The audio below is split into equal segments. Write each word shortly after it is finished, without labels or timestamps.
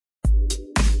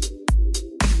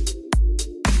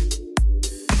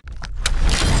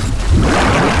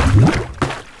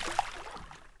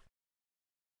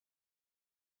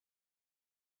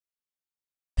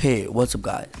Hey, what's up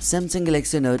guys? Samsung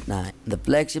Galaxy Note 9, the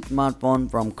flagship smartphone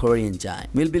from Korean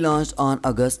giant, will be launched on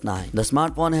August 9. The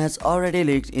smartphone has already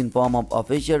leaked in form of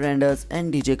official renders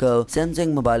and digital.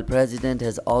 Samsung mobile president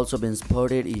has also been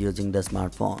spotted using the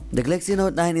smartphone. The Galaxy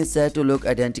Note 9 is said to look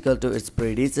identical to its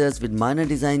predecessors with minor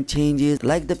design changes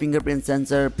like the fingerprint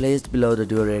sensor placed below the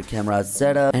dual-rear camera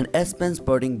setup and S Pen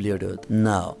supporting Bluetooth.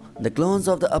 Now, the clones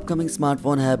of the upcoming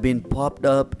smartphone have been popped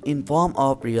up in form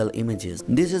of real images.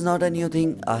 This is not a new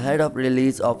thing. Ahead of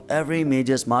release of every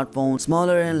major smartphone,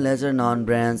 smaller and lesser known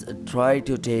brands try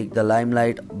to take the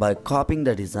limelight by copying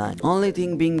the design. Only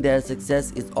thing being their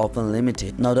success is often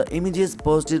limited. Now the images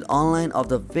posted online of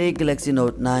the fake Galaxy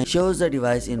Note 9 shows the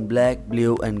device in black,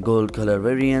 blue and gold color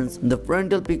variants. The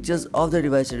frontal pictures of the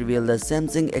device reveal the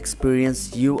Samsung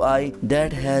Experience UI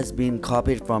that has been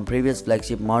copied from previous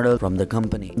flagship model from the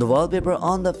company. The wallpaper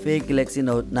on the fake Galaxy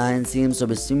Note 9 seems to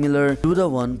be similar to the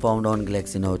one found on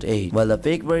Galaxy Note 8. While the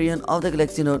fake variant of the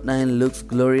Galaxy Note 9 looks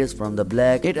glorious from the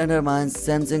black, it undermines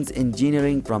Samsung's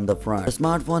engineering from the front. The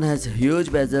smartphone has huge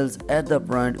bezels at the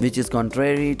front, which is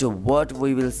contrary to what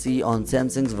we will see on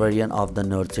Samsung's version of the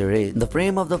Note series. The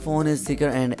frame of the phone is thicker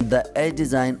and the edge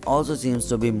design also seems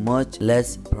to be much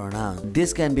less pronounced.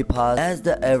 This can be passed as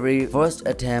the every first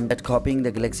attempt at copying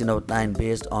the Galaxy Note 9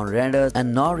 based on renders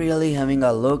and not really having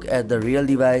a look at the real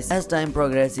device. As time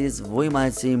progresses, we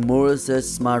might see more such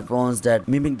smartphones that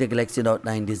mimic the Galaxy Note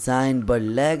 9 design but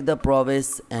lack the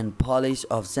prowess and polish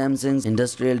of Samsung's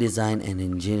industrial design and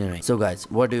engineering. So guys,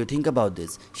 what do you think about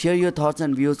this? Share your thoughts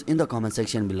and views in the comment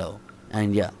section below.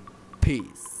 And yeah,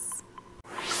 peace.